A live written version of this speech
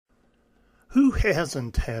Who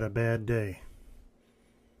hasn't had a bad day?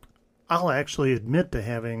 I'll actually admit to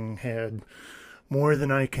having had more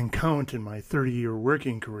than I can count in my 30-year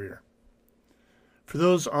working career. For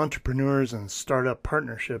those entrepreneurs and startup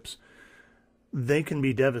partnerships, they can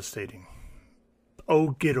be devastating.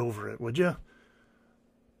 Oh, get over it, would you?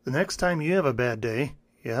 The next time you have a bad day,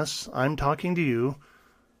 yes, I'm talking to you,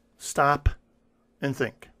 stop and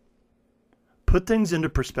think. Put things into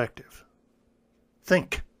perspective.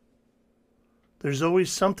 Think. There's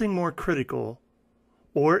always something more critical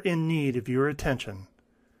or in need of your attention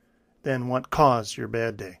than what caused your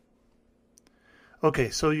bad day. Okay,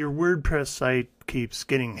 so your WordPress site keeps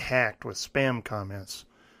getting hacked with spam comments.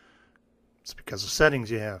 It's because of settings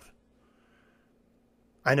you have.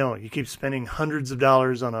 I know, you keep spending hundreds of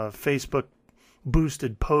dollars on a Facebook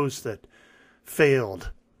boosted post that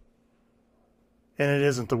failed. And it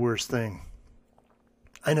isn't the worst thing.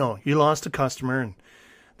 I know, you lost a customer and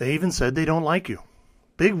they even said they don't like you.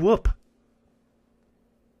 Big whoop.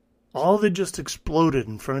 All that just exploded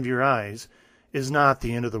in front of your eyes is not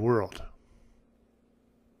the end of the world.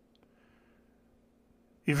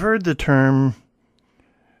 You've heard the term,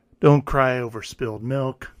 don't cry over spilled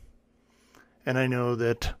milk. And I know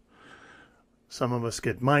that some of us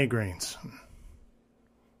get migraines.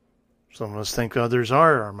 Some of us think others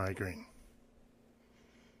are our migraine.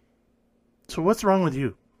 So what's wrong with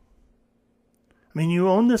you? I mean, you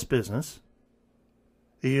own this business.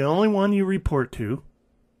 The only one you report to.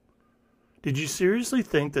 Did you seriously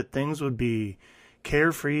think that things would be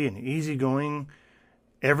carefree and easygoing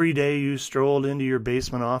every day you strolled into your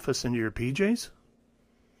basement office into your PJs?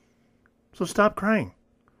 So stop crying.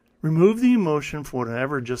 Remove the emotion for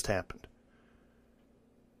whatever just happened.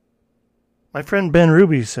 My friend Ben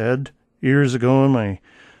Ruby said years ago in my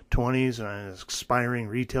 20s, when I was an aspiring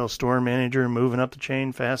retail store manager moving up the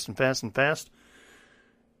chain fast and fast and fast,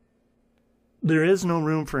 there is no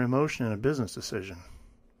room for emotion in a business decision.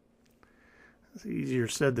 It's easier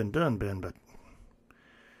said than done, Ben, but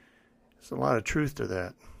there's a lot of truth to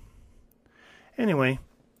that. Anyway,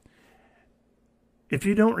 if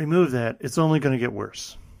you don't remove that, it's only going to get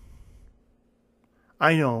worse.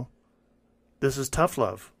 I know this is tough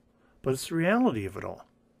love, but it's the reality of it all.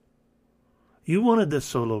 You wanted this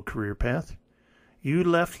solo career path. You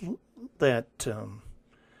left that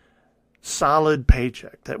solid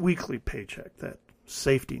paycheck, that weekly paycheck, that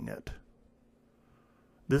safety net.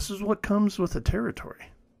 This is what comes with the territory.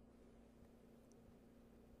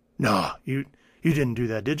 No, you didn't do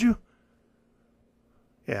that, did you?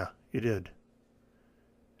 Yeah, you did.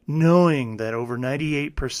 Knowing that over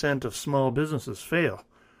 98% of small businesses fail.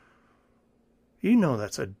 You know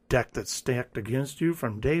that's a deck that's stacked against you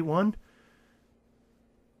from day one.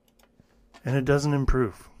 And it doesn't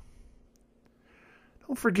improve.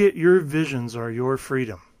 Don't forget your visions are your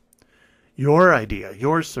freedom. Your idea,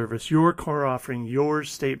 your service, your core offering, your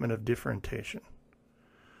statement of differentiation.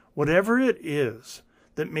 Whatever it is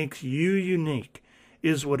that makes you unique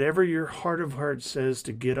is whatever your heart of hearts says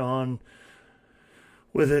to get on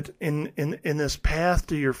with it in this path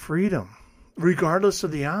to your freedom, regardless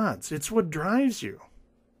of the odds. It's what drives you.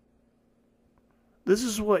 This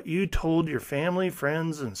is what you told your family,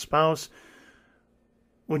 friends, and spouse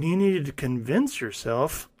when you needed to convince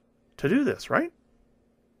yourself to do this, right?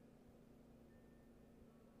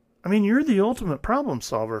 I mean, you're the ultimate problem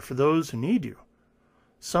solver for those who need you.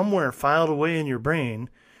 Somewhere filed away in your brain,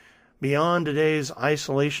 beyond today's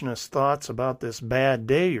isolationist thoughts about this bad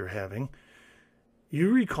day you're having,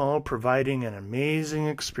 you recall providing an amazing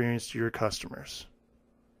experience to your customers.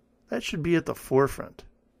 That should be at the forefront.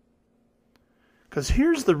 Because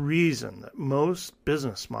here's the reason that most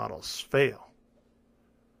business models fail.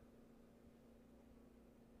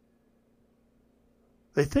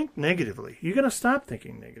 They think negatively. You got to stop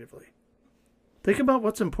thinking negatively. Think about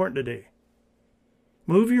what's important today.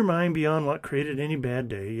 Move your mind beyond what created any bad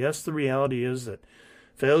day. Yes, the reality is that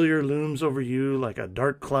failure looms over you like a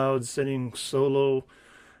dark cloud sitting solo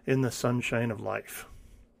in the sunshine of life.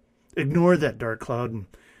 Ignore that dark cloud and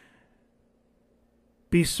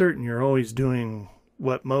be certain you're always doing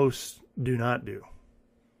what most do not do,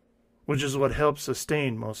 which is what helps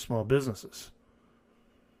sustain most small businesses.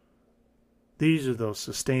 These are those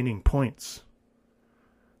sustaining points.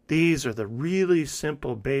 These are the really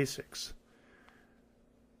simple basics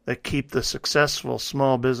that keep the successful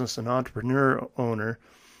small business and entrepreneur owner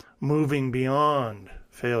moving beyond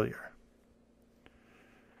failure.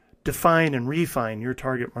 Define and refine your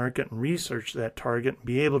target market and research that target and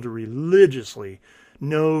be able to religiously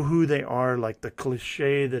know who they are like the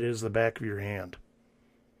cliche that is the back of your hand.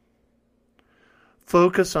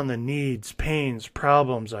 Focus on the needs, pains,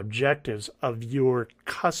 problems, objectives of your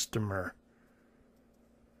customer.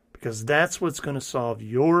 because that's what's going to solve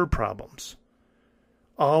your problems.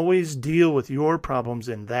 Always deal with your problems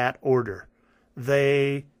in that order.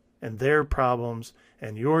 They and their problems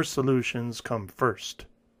and your solutions come first.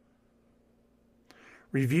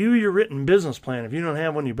 Review your written business plan. If you don't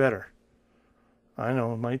have one, you better. I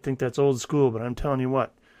know, you might think that's old school, but I'm telling you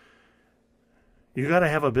what. You got to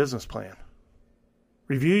have a business plan.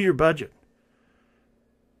 Review your budget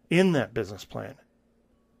in that business plan.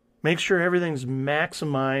 Make sure everything's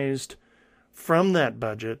maximized from that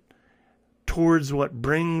budget towards what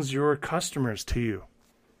brings your customers to you.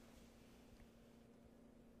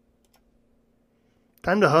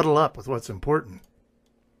 Time to huddle up with what's important.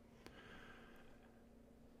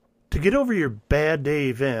 To get over your bad day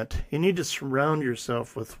event, you need to surround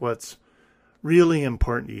yourself with what's really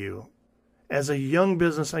important to you. As a young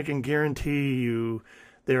business, I can guarantee you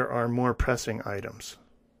there are more pressing items.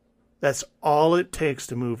 That's all it takes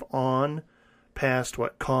to move on past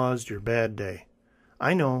what caused your bad day.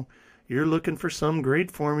 I know you're looking for some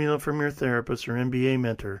great formula from your therapist or MBA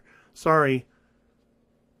mentor. Sorry.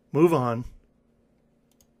 Move on.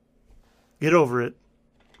 Get over it.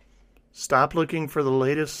 Stop looking for the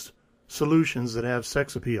latest solutions that have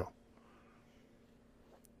sex appeal.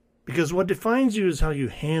 Because what defines you is how you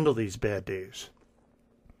handle these bad days.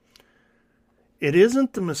 It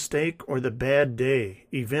isn't the mistake or the bad day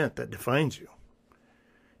event that defines you.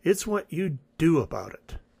 It's what you do about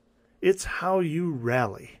it. It's how you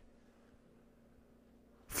rally.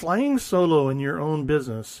 Flying solo in your own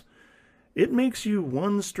business, it makes you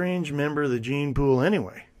one strange member of the gene pool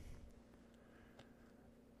anyway.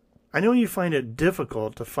 I know you find it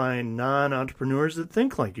difficult to find non-entrepreneurs that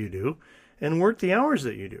think like you do and work the hours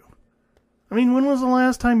that you do. I mean, when was the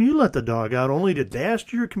last time you let the dog out only to dash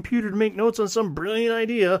to your computer to make notes on some brilliant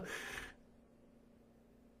idea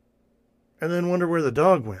and then wonder where the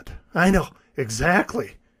dog went? I know,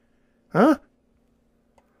 exactly. Huh?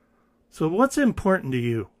 So what's important to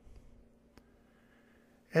you?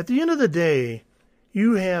 At the end of the day,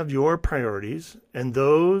 you have your priorities, and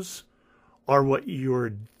those are what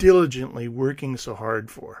you're diligently working so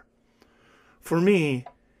hard for. For me,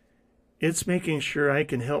 it's making sure I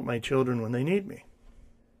can help my children when they need me.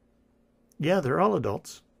 Yeah, they're all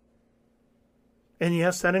adults. And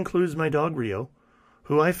yes, that includes my dog Rio,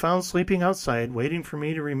 who I found sleeping outside waiting for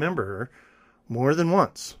me to remember her more than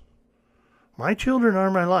once. My children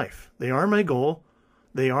are my life. They are my goal.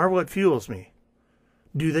 They are what fuels me.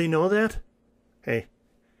 Do they know that? Hey,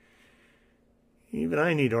 even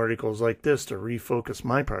I need articles like this to refocus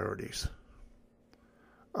my priorities.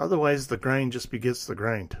 Otherwise, the grind just begets the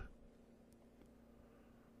grind.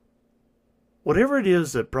 Whatever it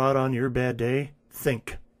is that brought on your bad day,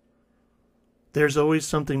 think. There's always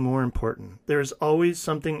something more important. There's always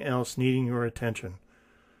something else needing your attention.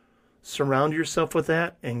 Surround yourself with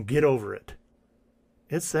that and get over it.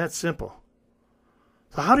 It's that simple.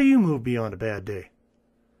 So how do you move beyond a bad day?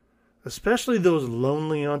 Especially those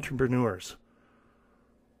lonely entrepreneurs.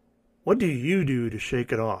 What do you do to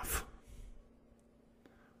shake it off?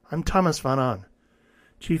 I'm Thomas Van On,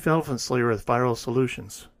 Chief Elephant Slayer with Viral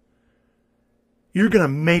Solutions. You're going to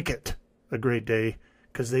make it a great day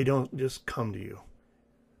because they don't just come to you.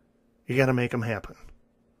 You got to make them happen.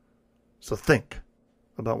 So think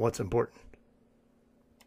about what's important.